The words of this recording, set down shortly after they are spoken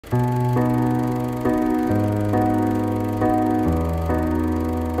Currently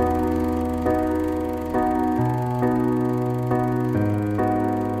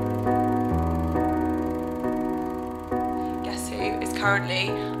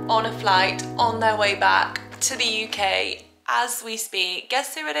on a flight on their way back to the UK as we speak.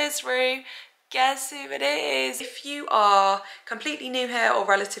 Guess who it is, Rue? Guess who it is? If you are completely new here or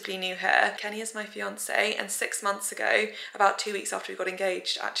relatively new here, Kenny is my fiance, and 6 months ago, about 2 weeks after we got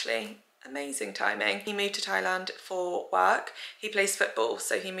engaged actually, amazing timing, he moved to Thailand for work. He plays football,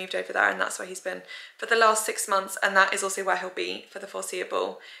 so he moved over there, and that's where he's been for the last 6 months, and that is also where he'll be for the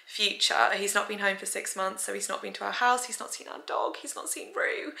foreseeable future. He's not been home for 6 months, so he's not been to our house, he's not seen our dog, he's not seen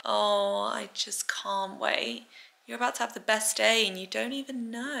Rue. Oh, I just can't wait. You're about to have the best day and you don't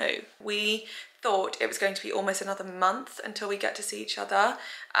even know. We thought it was going to be almost another month until we get to see each other,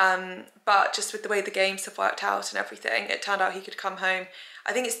 but just with the way the games have worked out and everything, it turned out he could come home,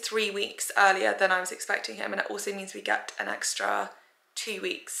 I think it's 3 weeks earlier than I was expecting him, and it also means we get an extra 2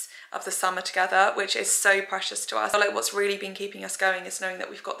 weeks of the summer together, which is so precious to us. Like, what's really been keeping us going is knowing that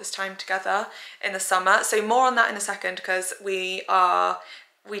we've got this time together in the summer. So more on that in a second, because we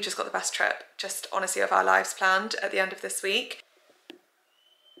just got the best trip, just honestly, of our lives planned at the end of this week.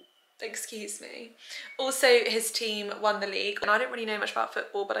 Excuse me. Also, his team won the league, and I don't really know much about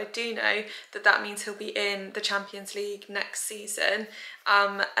football, but I do know that that means he'll be in the Champions League next season.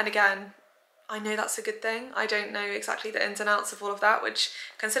 And again, I know that's a good thing. I don't know exactly the ins and outs of all of that, which,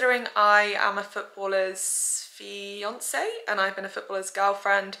 considering I am a footballer's fiance and I've been a footballer's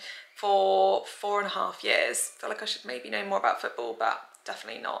girlfriend for 4.5 years, I feel like I should maybe know more about football, but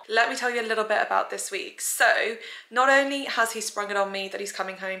definitely not. Let me tell you a little bit about this week. So not only has he sprung it on me that he's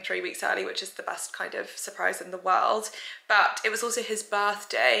coming home 3 weeks early, which is the best kind of surprise in the world, but it was also his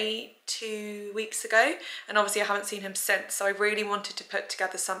birthday 2 weeks ago, and obviously I haven't seen him since, so I really wanted to put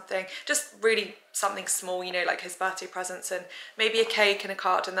together something, just really something small, you know, like his birthday presents and maybe a cake and a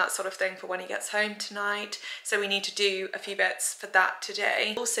card and that sort of thing for when he gets home tonight. So we need to do a few bits for that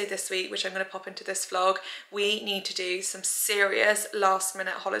today. Also this week, which I'm going to pop into this vlog, we need to do some serious last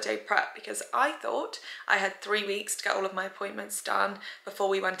minute holiday prep, because I thought I had 3 weeks to get all of my appointments done before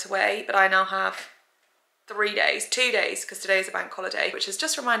we went away, but I now have 2 days, because today is a bank holiday, which has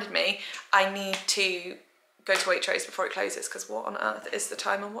just reminded me I need to go to Waitrose before it closes, because what on earth is the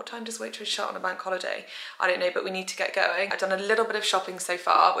time, and what time does Waitrose shut on a bank holiday? I don't know, but we need to get going. I've done a little bit of shopping so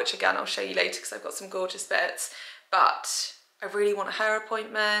far, which again I'll show you later because I've got some gorgeous bits, but I really want a hair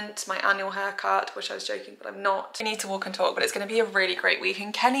appointment, my annual haircut, which I was joking, but I'm not. I need to walk and talk, but it's going to be a really great week,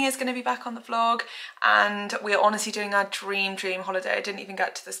 and Kenny is going to be back on the vlog, and we're honestly doing our dream holiday. I didn't even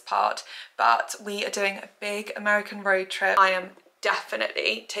get to this part, but we are doing a big American road trip. I am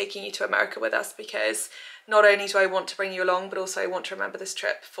definitely taking you to America with us, because not only do I want to bring you along, but also I want to remember this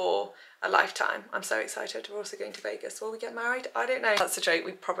trip for a lifetime. I'm so excited. We're also going to Vegas. Will we get married? I don't know. That's a joke.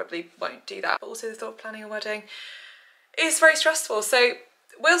 We probably won't do that. But also the thought of planning a wedding is very stressful. So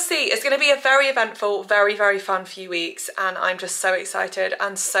we'll see. It's going to be a very eventful, very, very fun few weeks, and I'm just so excited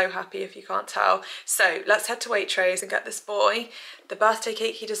and so happy, if you can't tell. So let's head to Waitrose and get this boy the birthday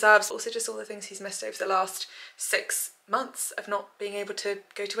cake he deserves. Also just all the things he's missed over the last 6 months of not being able to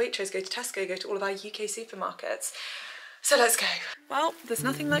go to Waitrose, go to Tesco, go to all of our UK supermarkets. So let's go. Well, there's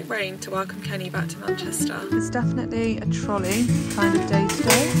nothing like rain to welcome Kenny back to Manchester. It's definitely a trolley kind of day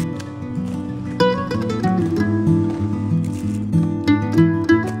today.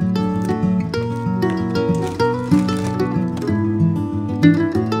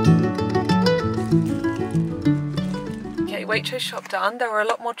 Waitrose shop done. There were a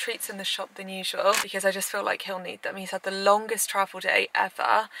lot more treats in the shop than usual, because I just feel like he'll need them. He's had the longest travel day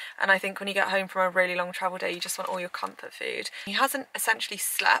ever, and I think when you get home from a really long travel day, you just want all your comfort food. He hasn't essentially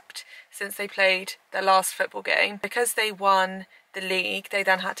slept since they played their last football game. Because they won the league, they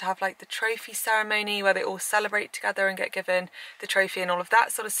then had to have like the trophy ceremony where they all celebrate together and get given the trophy and all of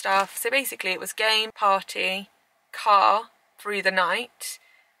that sort of stuff. So basically it was game, party, car through the night,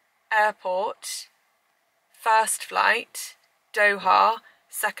 airport, first flight, Doha,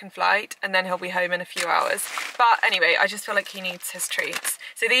 second flight, and then he'll be home in a few hours. But anyway, I just feel like he needs his treats.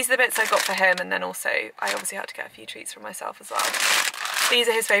 So these are the bits I got for him, and then also I obviously had to get a few treats for myself as well. These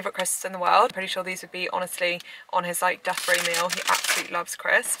are his favourite crisps in the world. I'm pretty sure these would be honestly on his like death row meal. He absolutely loves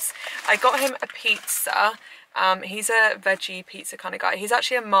crisps. I got him a pizza. He's a veggie pizza kind of guy. He's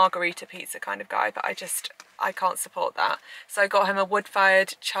actually a margarita pizza kind of guy, but I can't support that. So I got him a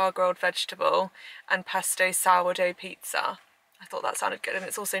wood-fired char-grilled vegetable and pesto sourdough pizza. I thought that sounded good, and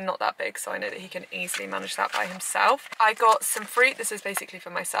it's also not that big, so I know that he can easily manage that by himself. I got some fruit. This is basically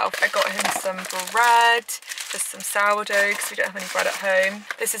for myself. I got him some bread, just some sourdough because we don't have any bread at home.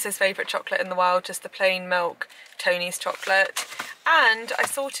 This is his favourite chocolate in the world, just the plain milk Tony's chocolate. And I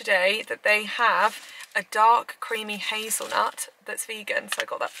saw today that they have a dark creamy hazelnut that's vegan, so I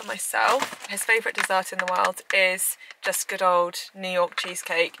got that for myself. His favourite dessert in the world is just good old New York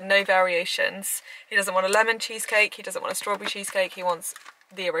cheesecake, no variations. He doesn't want a lemon cheesecake, he doesn't want a strawberry cheesecake, he wants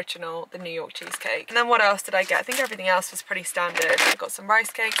the original, the New York cheesecake. And then what else did I get? I think everything else was pretty standard. I got some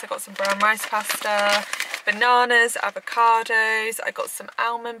rice cakes, I got some brown rice pasta, bananas, avocados, I got some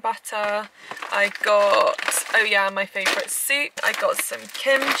almond butter, I got, oh yeah, my favourite soup, I got some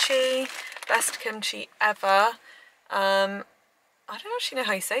kimchi, best kimchi ever. I don't actually know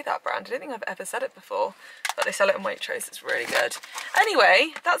how you say that brand. I don't think I've ever said it before, but they sell it in Waitrose. It's really good. Anyway,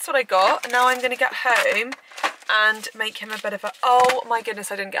 that's what I got. And now I'm going to get home and make him a bit of a... Oh my goodness,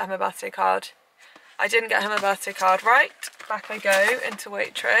 I didn't get him a birthday card. I didn't get him a birthday card. Right, back I go into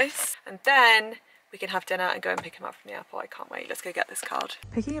Waitrose. And then we can have dinner and go and pick him up from the airport. I can't wait. Let's go get this card.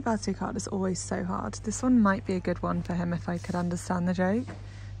 Picking a birthday card is always so hard. This one might be a good one for him if I could understand the joke.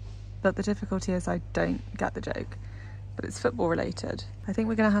 But the difficulty is I don't get the joke. But it's football related. I think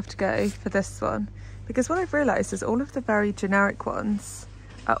we're going to have to go for this one, because what I've realised is all of the very generic ones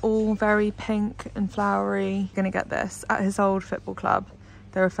are all very pink and flowery. I'm going to get this. At his old football club,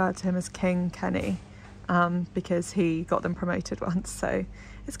 they referred to him as King Kenny because he got them promoted once, so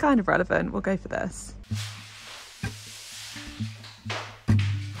it's kind of relevant. We'll go for this.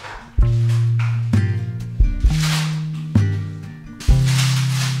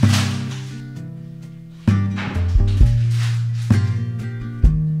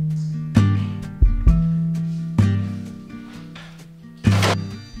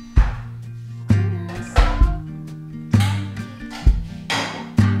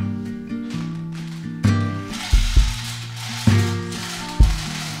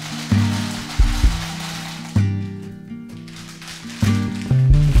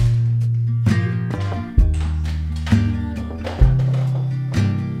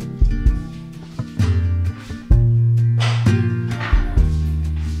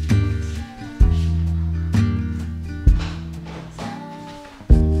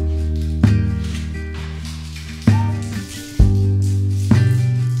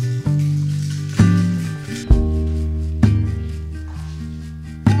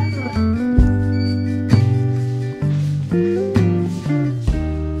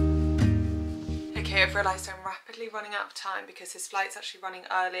 Running out of time because his flight's actually running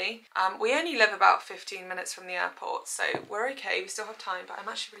early. We only live about 15 minutes from the airport, so we're okay, we still have time, but I'm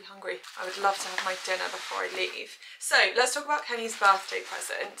actually really hungry. I would love to have my dinner before I leave. So let's talk about Kenny's birthday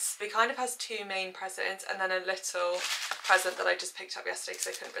presents. He kind of has two main presents and then a little present that I just picked up yesterday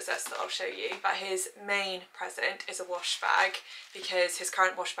because I couldn't resist, that I'll show you. But his main present is a wash bag because his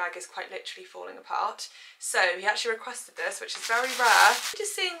current wash bag is quite literally falling apart. So he actually requested this, which is very rare.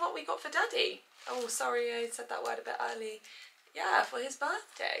 Just seeing what we got for Daddy. Oh, sorry, I said that word a bit early. Yeah, for his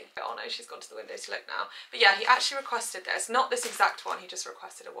birthday. Oh no, she's gone to the window to look now. But yeah, he actually requested this. Not this exact one, he just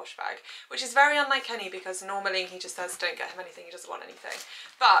requested a wash bag, which is very unlike Kenny because normally he just says don't get him anything, he doesn't want anything.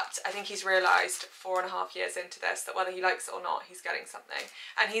 But I think he's realised 4.5 years into this that whether he likes it or not, he's getting something.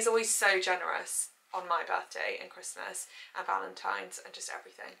 And he's always so generous on my birthday and Christmas and Valentine's and just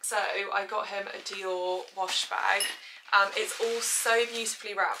everything. So I got him a Dior wash bag. It's all so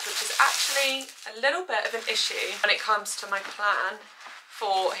beautifully wrapped, which is actually a little bit of an issue when it comes to my plan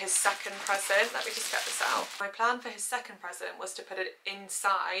for his second present. Let me just get this out. My plan for his second present was to put it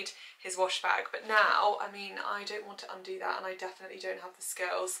inside his wash bag, but now, I mean, I don't want to undo that and I definitely don't have the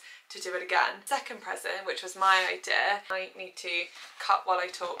skills to do it again. Second present, which was my idea, I need to cut while I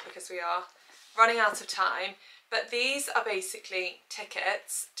talk because we are running out of time, but these are basically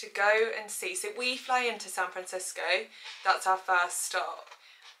tickets to go and see. So we fly into San Francisco, that's our first stop,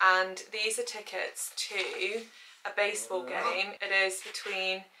 and these are tickets to a baseball game. It is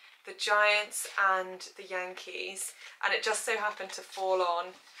between the Giants and the Yankees, and it just so happened to fall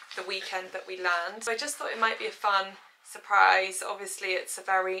on the weekend that we land. So I just thought it might be a fun surprise. Obviously it's a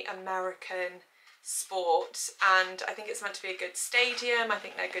very American sport and I think it's meant to be a good stadium. I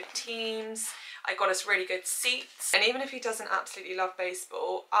think they're good teams. I got us really good seats, and even if he doesn't absolutely love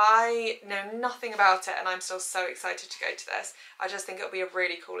baseball, I know nothing about it and I'm still so excited to go to this. I just think it'll be a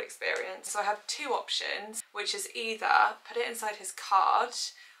really cool experience. So I have two options, which is either put it inside his card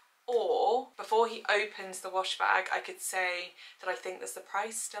or before he opens the wash bag I could say that I think there's the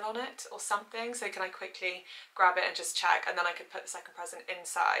price still on it or something, so can I quickly grab it and just check, and then I could put the second present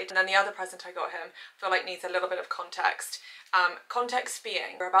inside. And then the other present I got him I feel like needs a little bit of context. Context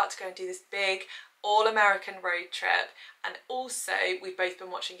being, we're about to go and do this big all-American road trip, and also we've both been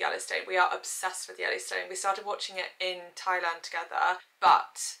watching Yellowstone. We are obsessed with Yellowstone. We started watching it in Thailand together,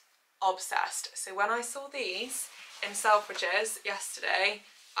 but obsessed. So when I saw these in Selfridges yesterday,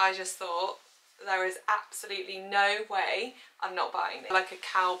 I just thought there is absolutely no way I'm not buying them. Like a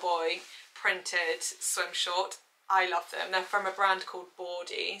cowboy printed swim short. I love them. They're from a brand called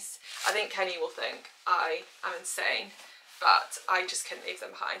Boardies. I think Kenny will think I am insane, but I just couldn't leave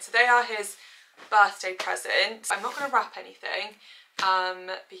them behind. So they are his birthday present. I'm not going to wrap anything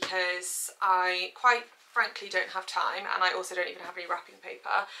because I quite frankly don't have time, and I also don't even have any wrapping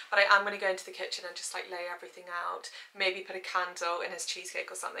paper, but I am going to go into the kitchen and just like lay everything out, maybe put a candle in his cheesecake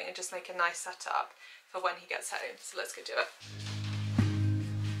or something and just make a nice setup for when he gets home. So let's go do it.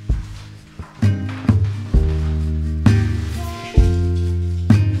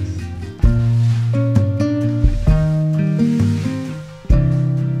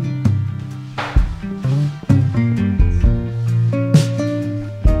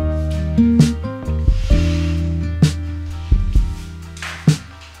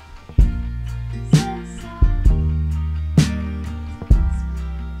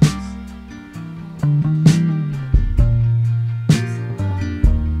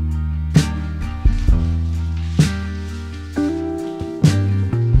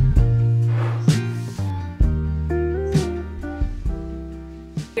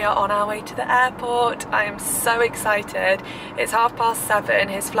 We are on our way to the airport. I am so excited. It's 7:30.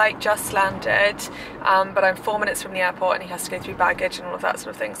 His flight just landed, but I'm 4 minutes from the airport and he has to go through baggage and all of that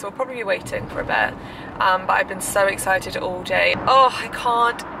sort of thing, so we'll probably be waiting for a bit. But I've been so excited all day. Oh, I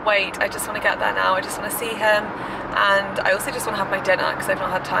can't wait. I just want to get there now. I just want to see him, and I also just want to have my dinner because I've not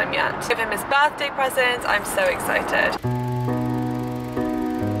had time yet. Give him his birthday presents. I'm so excited.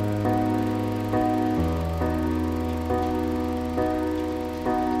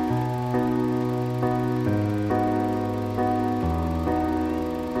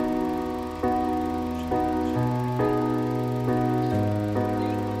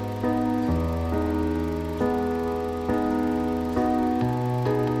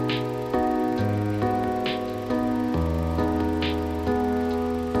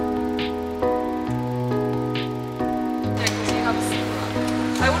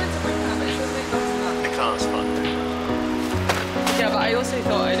 Yeah, but I also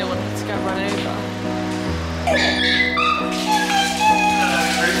thought I don't want him to get run over.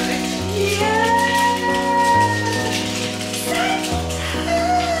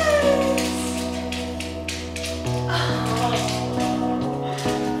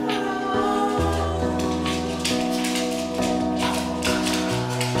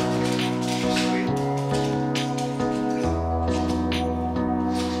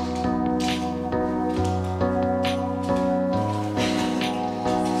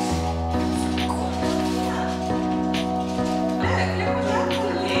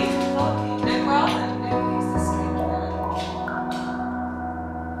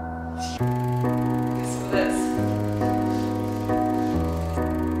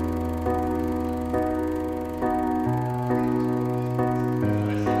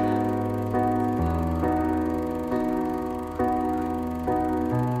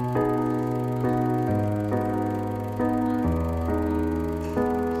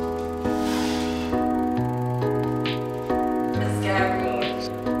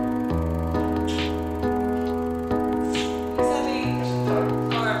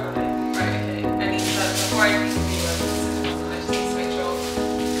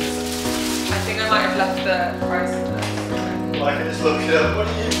 Left the price of this. Well, I can just look it up. What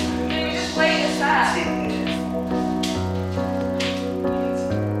are you? Maybe just wait a sec.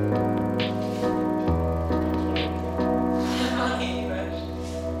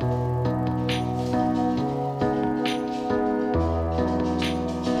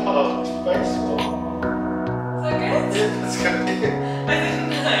 Oh, baseball. Is that good? Yeah, that's good. I didn't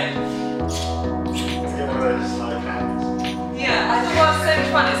know. Let's get one of those slide hands. Yeah, I thought that was so much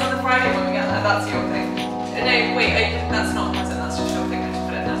fun. It's on the Friday when we get there. That's your thing. No, wait, that's not a present. That's just your thing. I just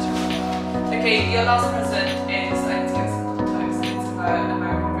put it in there to remember. Okay, your last present is, I need to get some context. It's about an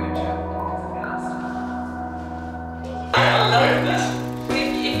American road trip. I love them.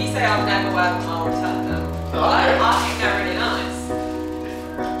 If you say I'll never wear them, I'll return them. Oh, I okay. think they're really nice.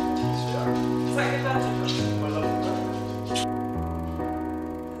 T-shirt. Is that good version? I love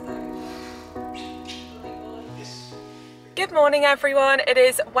Give Good morning everyone, it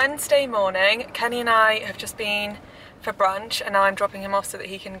is Wednesday morning. Kenny and I have just been for brunch and now I'm dropping him off so that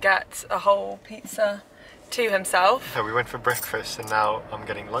he can get a whole pizza to himself. So we went for breakfast and now I'm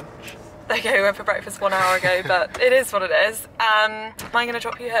getting lunch. Okay, we went for breakfast 1 hour ago, but it is what it is. Am I going to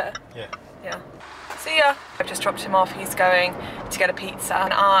drop you here? Yeah. Yeah. See ya. I've just dropped him off, he's going to get a pizza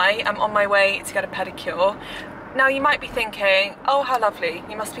and I am on my way to get a pedicure. Now you might be thinking, oh how lovely,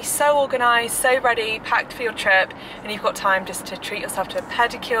 you must be so organised, so ready, packed for your trip, and you've got time just to treat yourself to a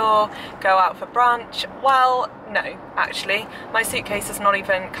pedicure, go out for brunch. Well, no, actually, my suitcase has not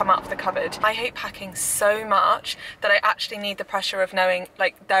even come out of the cupboard. I hate packing so much that I actually need the pressure of knowing,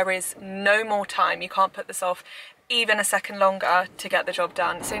 like, there is no more time, you can't put this off even a second longer to get the job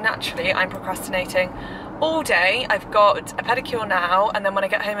done. So naturally, I'm procrastinating all day. I've got a pedicure now, and then when I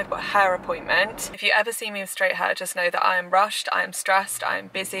get home, I've got a hair appointment. If you ever see me with straight hair, just know that I am rushed, I am stressed, I am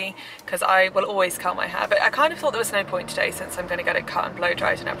busy, because I will always curl my hair. But I kind of thought there was no point today since I'm going to get it cut and blow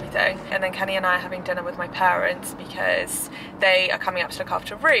dried and everything. And then Kenny and I are having dinner with my parents because they are coming up to look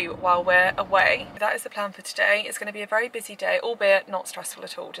after Rue while we're away. That is the plan for today. It's going to be a very busy day, albeit not stressful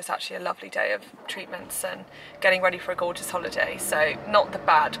at all, just actually a lovely day of treatments and getting ready for a gorgeous holiday. So not the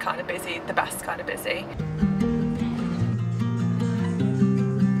bad kind of busy, the best kind of busy.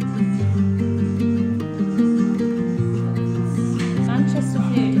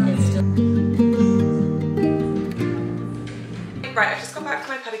 Right, I've just got back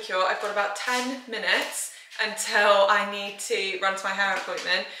from my pedicure. I've got about 10 minutes until I need to run to my hair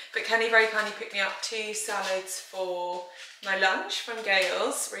appointment. But Kenny very kindly picked me up 2 salads for my lunch from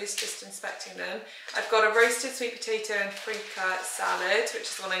Gales. Rue's just inspecting them. I've got a roasted sweet potato and freekeh salad, which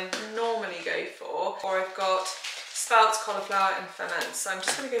is the one I normally go for. Or I've got sprouts, cauliflower and ferment. So I'm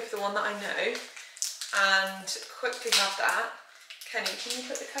just going to go for the one that I know and quickly have that. Kenny, can you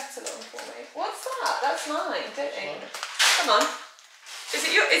put the kettle on for me? What's that? That's mine, don't you? Come on. Is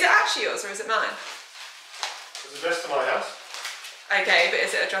it actually yours or is it mine? It's addressed to my house. Okay, but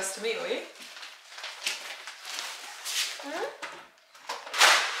is it addressed to me or you? Hmm?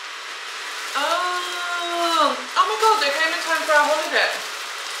 Oh my god, they came in time for our holiday.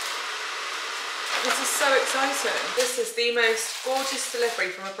 This is so exciting. This is the most gorgeous delivery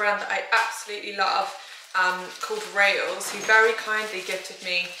from a brand that I absolutely love, called Rails, who very kindly gifted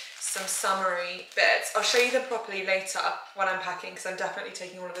me some summery bits. I'll show you them properly later when I'm packing because I'm definitely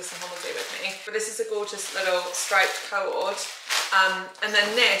taking all of this on holiday with me. But this is a gorgeous little striped cord. And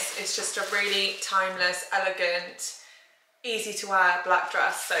then this is just a really timeless, elegant, easy to wear black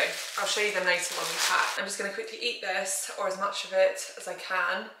dress. So I'll show you them later when we pack. I'm just going to quickly eat this, or as much of it as I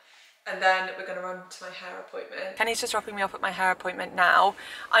can. And then we're going to run to my hair appointment. Kenny's just dropping me off at my hair appointment now.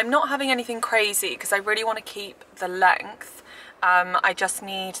 I'm not having anything crazy because I really want to keep the length. I just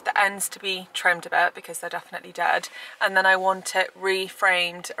need the ends to be trimmed a bit because they're definitely dead. And then I want it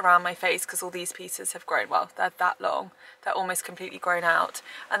reframed around my face because all these pieces have grown, well, they're that long. They're almost completely grown out.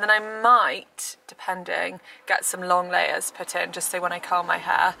 And then I might, depending, get some long layers put in just so when I curl my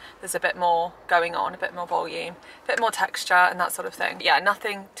hair, there's a bit more going on, a bit more volume, a bit more texture and that sort of thing. Yeah,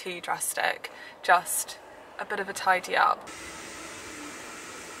 nothing too drastic, just a bit of a tidy up.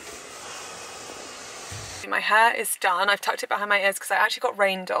 My hair is done. I've tucked it behind my ears because I actually got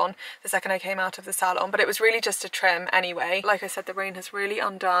rained on the second I came out of the salon, but it was really just a trim anyway. Like I said, the rain has really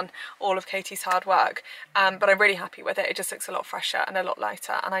undone all of Katie's hard work, but I'm really happy with it. It just looks a lot fresher and a lot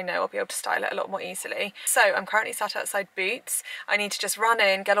lighter, and I know I'll be able to style it a lot more easily. So I'm currently sat outside Boots. I need to just run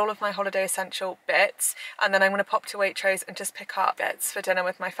in, get all of my holiday essential bits, and then I'm going to pop to Waitrose and just pick up bits for dinner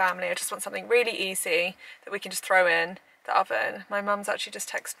with my family. I just want something really easy that we can just throw in the oven. My mum's actually just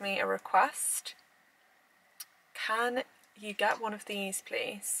texted me a request. Can you get one of these,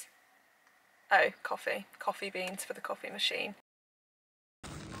 please? Oh, coffee. Coffee beans for the coffee machine.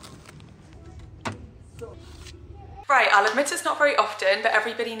 Right, I'll admit it's not very often, but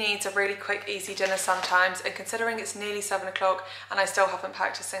everybody needs a really quick, easy dinner sometimes, and considering it's nearly 7 o'clock and I still haven't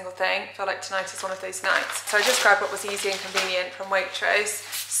packed a single thing, I feel like tonight is one of those nights. So I just grabbed what was easy and convenient from Waitrose.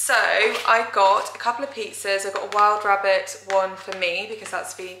 So I got a couple of pizzas. I got a wild rabbit one for me because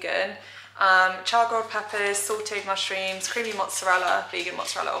that's vegan. Char-grilled peppers, sauteed mushrooms, creamy mozzarella, vegan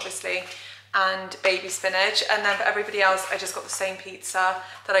mozzarella obviously, and baby spinach. And then for everybody else, I just got the same pizza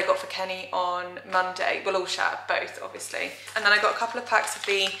that I got for Kenny on Monday. We'll all share both, obviously. And then I got a couple of packs of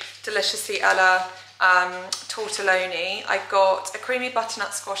the Deliciously Ella tortelloni. I got a creamy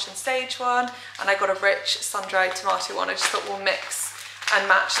butternut squash and sage one, and I got a rich sun-dried tomato one. I just thought we'll mix and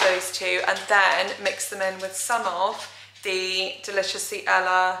match those two, and then mix them in with some of the Deliciously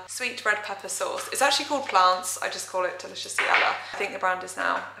Ella sweet red pepper sauce. It's actually called Plants, I just call it Deliciously Ella. I think the brand is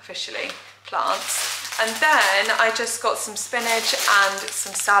now officially Plants. And then I just got some spinach and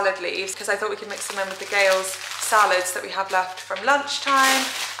some salad leaves because I thought we could mix them in with the Gales salads that we have left from lunchtime.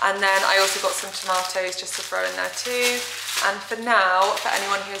 And then I also got some tomatoes just to throw in there too. And for now, for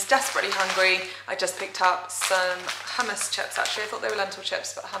anyone who is desperately hungry, I just picked up some hummus chips. Actually, I thought they were lentil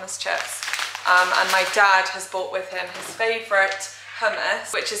chips, but hummus chips. And my dad has brought with him his favourite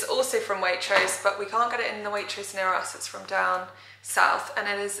hummus, which is also from Waitrose, but we can't get it in the Waitrose near us. It's from down south, and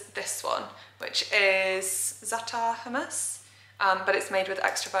it is this one, which is za'atar hummus, but it's made with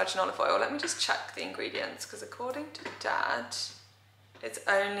extra virgin olive oil. Let me just check the ingredients, because according to Dad, it's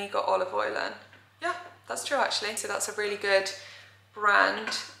only got olive oil in. Yeah, that's true actually. So that's a really good brand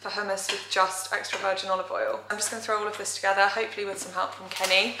for hummus with just extra virgin olive oil. I'm just going to throw all of this together, hopefully with some help from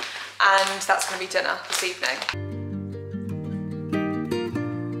Kenny, and that's going to be dinner this evening.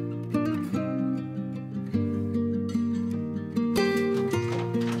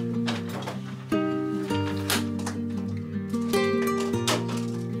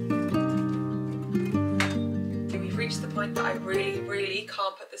 That I really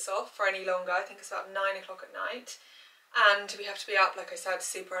can't put this off for any longer. I think it's about 9 o'clock at night and we have to be up, like I said,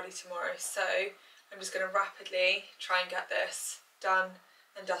 super early tomorrow, so I'm just going to rapidly try and get this done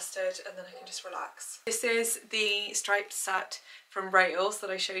and dusted, and then I can just relax. This is the striped set from Rails that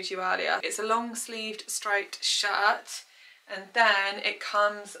I showed you earlier. It's a long sleeved striped shirt, and then it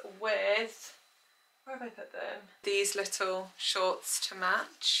comes with, where have I put them? These little shorts to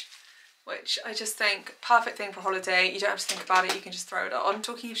match, which I just think perfect thing for holiday. You don't have to think about it, you can just throw it on.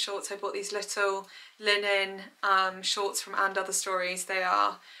 Talking of shorts, I bought these little linen shorts from And Other Stories. They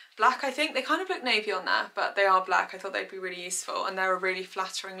are black, I think. They kind of look navy on there, but they are black. I thought they'd be really useful, and they're a really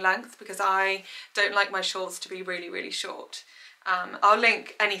flattering length because I don't like my shorts to be really short. I'll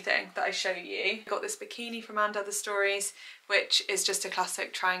link anything that I show you. I got this bikini from And Other Stories, which is just a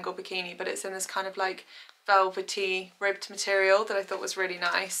classic triangle bikini, but it's in this kind of like velvety ribbed material that I thought was really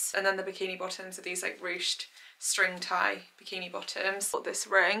nice. And then the bikini bottoms are these like ruched string tie bikini bottoms. I bought this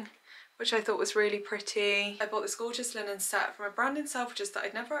ring, which I thought was really pretty. I bought this gorgeous linen set from a brand in Selfridges that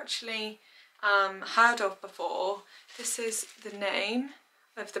I'd never actually heard of before. This is the name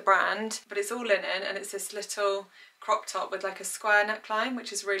of the brand, but it's all linen, and it's this little crop top with like a square neckline,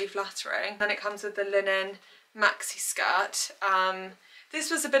 which is really flattering. Then it comes with the linen maxi skirt. This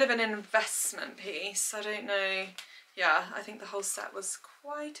was a bit of an investment piece. I don't know, yeah, I think the whole set was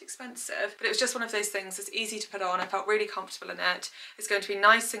quite expensive, but it was just one of those things that's easy to put on. I felt really comfortable in it. It's going to be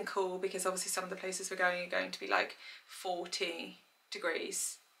nice and cool because obviously some of the places we're going are going to be like 40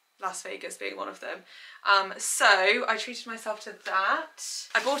 degrees. Las Vegas being one of them. So I treated myself to that.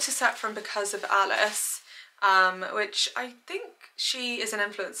 I bought a set from Because of Alice, which I think she is an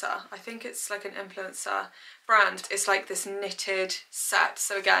influencer. I think it's like an influencer brand. It's like this knitted set.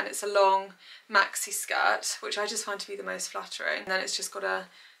 So again, it's a long maxi skirt, which I just find to be the most flattering. And then it's just got a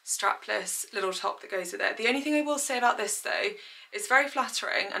strapless little top that goes with it. The only thing I will say about this though, it's very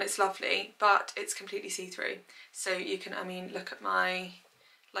flattering and it's lovely, but it's completely see-through. So you can, I mean, look at my,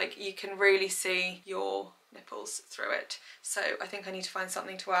 like you can really see your nipples through it. So I think I need to find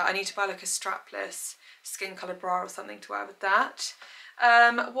something to wear. I need to buy like a strapless skin coloured bra or something to wear with that.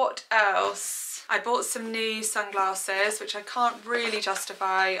 What else? I bought some new sunglasses, which I can't really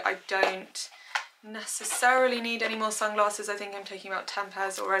justify. I don't necessarily need any more sunglasses. I think I'm taking about 10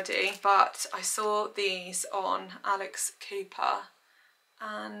 pairs already, but I saw these on Alex Cooper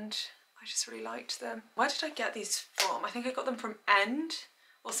and I just really liked them. Where did I get these from? I think I got them from End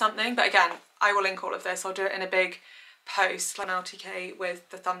or something, but again, I will link all of this. I'll do it in a big post on LTK with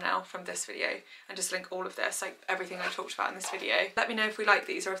the thumbnail from this video and just link all of this, like everything I talked about in this video. Let me know if we like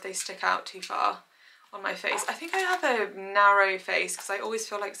these or if they stick out too far on my face. I think I have a narrow face because I always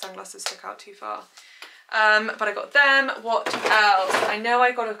feel like sunglasses stick out too far. But I got them. What else? I know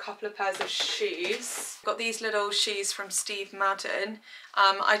I got a couple of pairs of shoes. Got these little shoes from Steve Madden.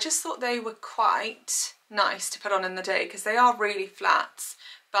 I just thought they were quite nice to put on in the day because they are really flats,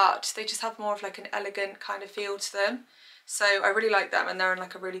 but they just have more of like an elegant kind of feel to them. So I really like them, and they're in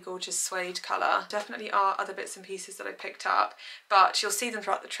like a really gorgeous suede colour. Definitely are other bits and pieces that I picked up, but you'll see them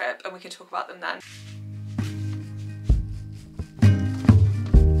throughout the trip and we can talk about them then.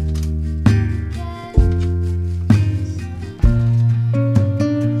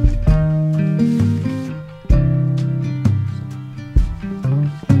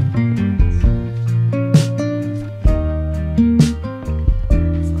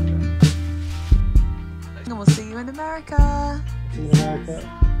 And we'll see you in America.